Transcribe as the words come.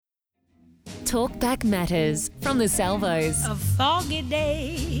Talkback Matters from the Salvos. A foggy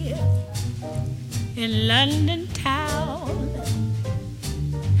day in London town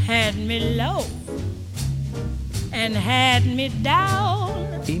had me low and had me down.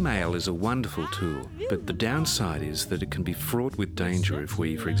 Email is a wonderful tool, but the downside is that it can be fraught with danger if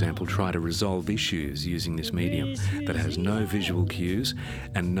we, for example, try to resolve issues using this medium that has no visual cues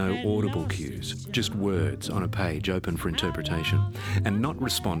and no audible cues, just words on a page open for interpretation. And not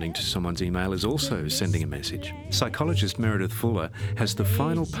responding to someone's email is also sending a message. Psychologist Meredith Fuller has the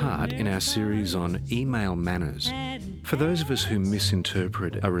final part in our series on email manners. For those of us who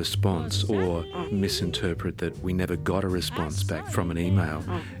misinterpret a response or misinterpret that we never got a response back from an email,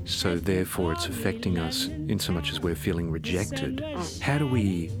 so therefore it's affecting us in so much as we're feeling rejected, how do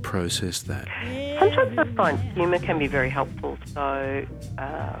we process that? Sometimes I find humour can be very helpful. So,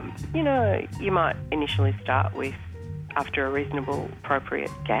 you might initially start with, after a reasonable,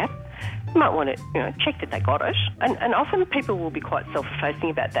 appropriate gap, you might want to, check that they got it. And often people will be quite self-effacing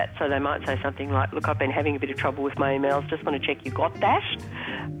about that. So they might say something like, look, I've been having a bit of trouble with my emails, just want to check you got that,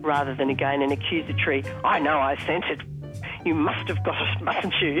 rather than, again, an accusatory, I know I sent it, you must have got it,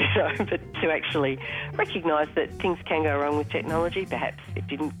 mustn't you? But to actually recognise that things can go wrong with technology. Perhaps it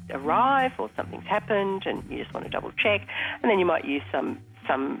didn't arrive or something's happened and you just want to double check. And then you might use some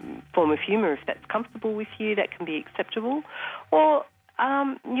form of humour if that's comfortable with you, that can be acceptable. Or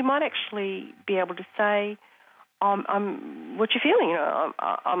you might actually be able to say, what you're feeling,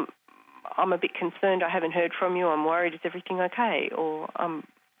 I'm a bit concerned, I haven't heard from you, I'm worried, is everything okay? Or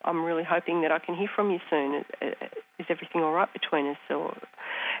I'm really hoping that I can hear from you soon. Is everything all right between us? Or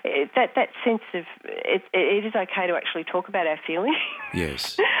that sense of it is okay to actually talk about our feelings.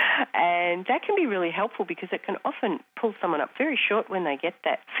 Yes. And that can be really helpful because it can often pull someone up very short when they get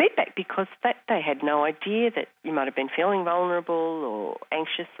that feedback because they had no idea that you might have been feeling vulnerable or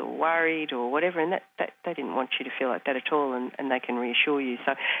anxious or worried or whatever, and that they didn't want you to feel like that at all, and they can reassure you.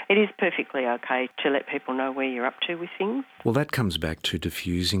 So it is perfectly okay to let people know where you're up to with things. Well, that comes back to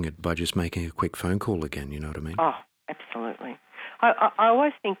diffusing it by just making a quick phone call again, you know what I mean? Oh, absolutely. I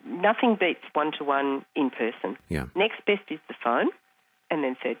always think nothing beats one-to-one in person. Yeah. Next best is the phone, and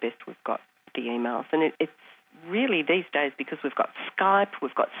then third best we've got the emails. And it's really these days, because we've got Skype,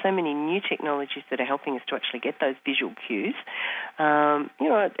 we've got so many new technologies that are helping us to actually get those visual cues.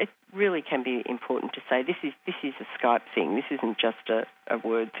 It really can be important to say this is a Skype thing. This isn't just a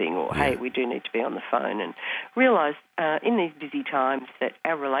word thing, or hey, we do need to be on the phone, and realise in these busy times that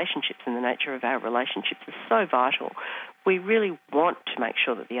our relationships and the nature of our relationships is so vital. We really want to make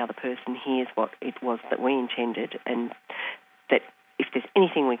sure that the other person hears what it was that we intended, and that if there's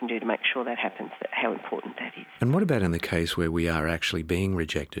anything we can do to make sure that happens, how important that is. And what about in the case where we are actually being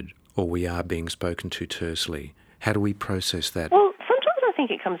rejected or we are being spoken to tersely? How do we process that? Well, sometimes I think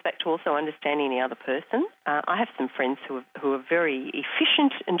it comes back to also understanding the other person. I have some friends who are very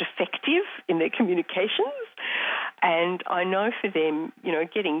efficient and effective in their communications, and I know for them,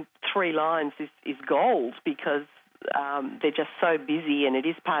 getting 3 lines is gold because they're just so busy and it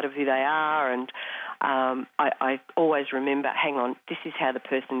is part of who they are. And I always remember, hang on, this is how the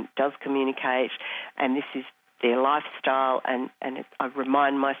person does communicate and this is their lifestyle, and I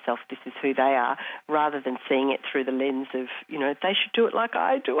remind myself this is who they are, rather than seeing it through the lens of, they should do it like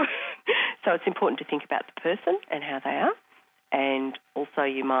I do it. So it's important to think about the person and how they are, and also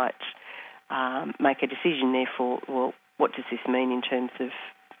you might make a decision therefore, well, what does this mean in terms of,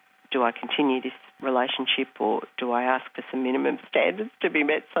 do I continue this relationship, or do I ask for some minimum standards to be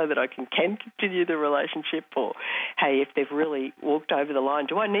met so that I can continue the relationship? Or, hey, if they've really walked over the line,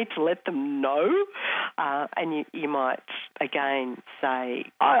 do I need to let them know? And you might again say,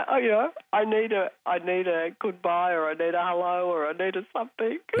 I need a goodbye, or I need a hello, or I need a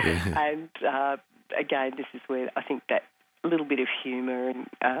something. Yeah. And again, this is where I think that little bit of humour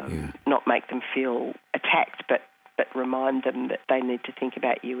and not make them feel attacked, but remind them that they need to think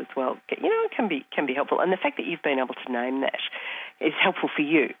about you as well. It can be helpful. And the fact that you've been able to name that is helpful for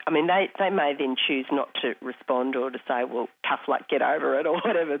you. I mean, they may then choose not to respond or to say, well, tough luck, get over it or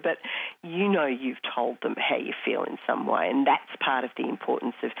whatever, but you've told them how you feel in some way, and that's part of the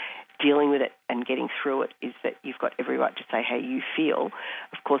importance of dealing with it and getting through it, is that you've got every right to say how you feel.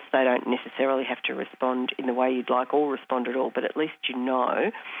 Of course, they don't necessarily have to respond in the way you'd like or respond at all, but at least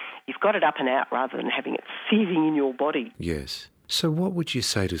you've got it up and out rather than having it seething in your body. Yes. So what would you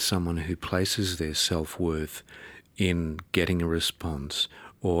say to someone who places their self-worth in getting a response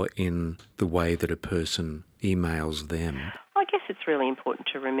or in the way that a person emails them? I guess it's really important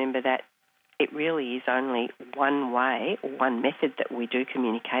to remember that it really is only one way or one method that we do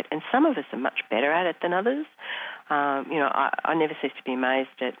communicate, and some of us are much better at it than others. I never cease to be amazed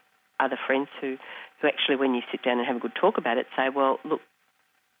at other friends who actually, when you sit down and have a good talk about it, say, well, look,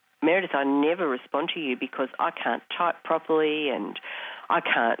 Meredith, I never respond to you because I can't type properly and I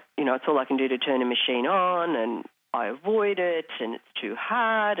can't, it's all I can do to turn a machine on, and I avoid it and it's too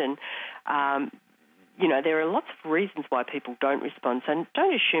hard. And, there are lots of reasons why people don't respond. So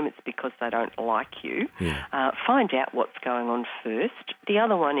don't assume it's because they don't like you. Yeah. Find out what's going on first. The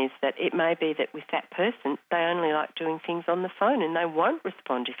other one is that it may be that with that person, they only like doing things on the phone and they won't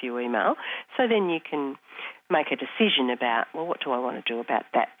respond if you email. So then you can make a decision about, well, what do I want to do about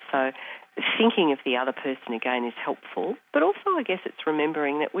that? So thinking of the other person again is helpful, but also I guess it's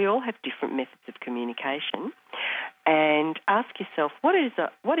remembering that we all have different methods of communication, and ask yourself, what is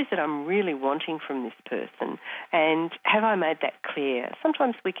it I'm really wanting from this person, and have I made that clear?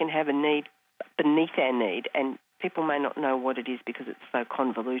 Sometimes we can have a need beneath our need, and people may not know what it is because it's so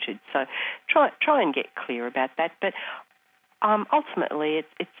convoluted. So try and get clear about that. But ultimately,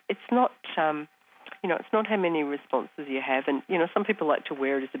 it's not. It's not how many responses you have. And, some people like to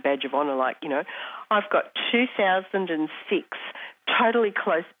wear it as a badge of honour, like, I've got 2006 totally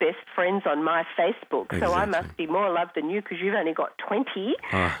close best friends on my Facebook, Exactly. so I must be more loved than you because you've only got 20.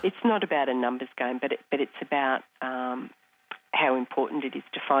 It's not about a numbers game, but it's about how important it is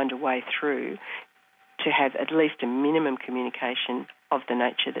to find a way through to have at least a minimum communication of the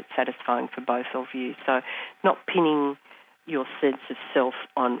nature that's satisfying for both of you. So not pinning your sense of self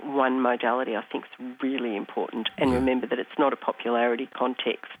on one modality, I think, is really important. And remember that it's not a popularity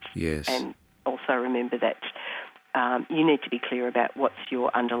context. Yes. And also remember that you need to be clear about what's your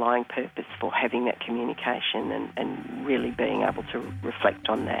underlying purpose for having that communication and really being able to reflect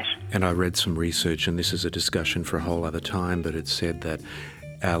on that. And I read some research, and this is a discussion for a whole other time, but it said that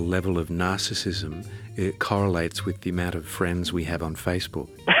our level of narcissism, it correlates with the amount of friends we have on Facebook.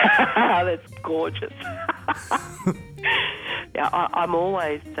 That's gorgeous. Yeah, I'm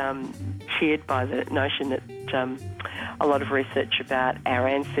always cheered by the notion that a lot of research about our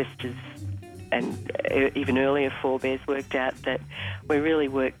ancestors and even earlier forebears worked out that we really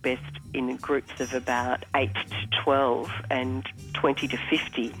work best in groups of about 8 to 12 and 20 to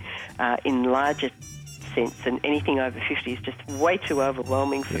 50 in larger sense, and anything over 50 is just way too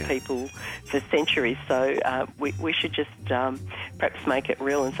overwhelming for people for centuries. So we should just perhaps make it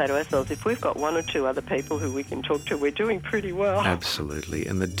real and say to ourselves, if we've got one or two other people who we can talk to, we're doing pretty well. Absolutely.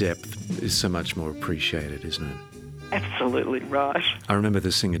 And the depth is so much more appreciated, isn't it? Absolutely right. I remember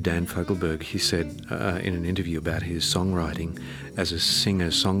the singer Dan Fogelberg, he said in an interview about his songwriting, as a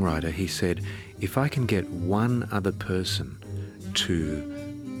singer-songwriter, he said, if I can get one other person to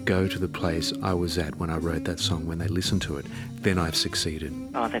go to the place I was at when I wrote that song, when they listen to it, then I've succeeded.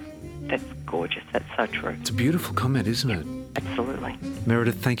 Oh, that's gorgeous. That's so true. It's a beautiful comment, isn't it? Absolutely.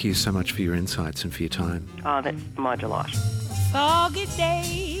 Meredith, thank you so much for your insights and for your time. Oh, that's my delight. Foggy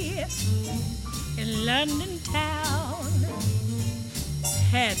day in London town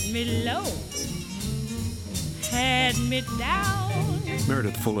had me low, had me down.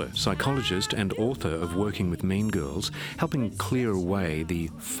 Meredith Fuller, psychologist and author of Working with Mean Girls, helping clear away the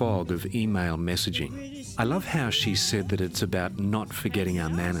fog of email messaging. I love how she said that it's about not forgetting our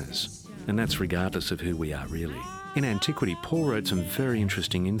manners, and that's regardless of who we are really. In Antiquity, Paul wrote some very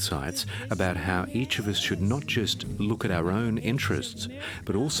interesting insights about how each of us should not just look at our own interests,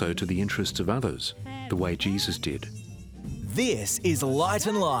 but also to the interests of others, the way Jesus did. This is Light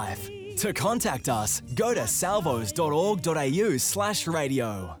and Life. To contact us, go to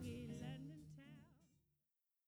salvos.org.au/radio.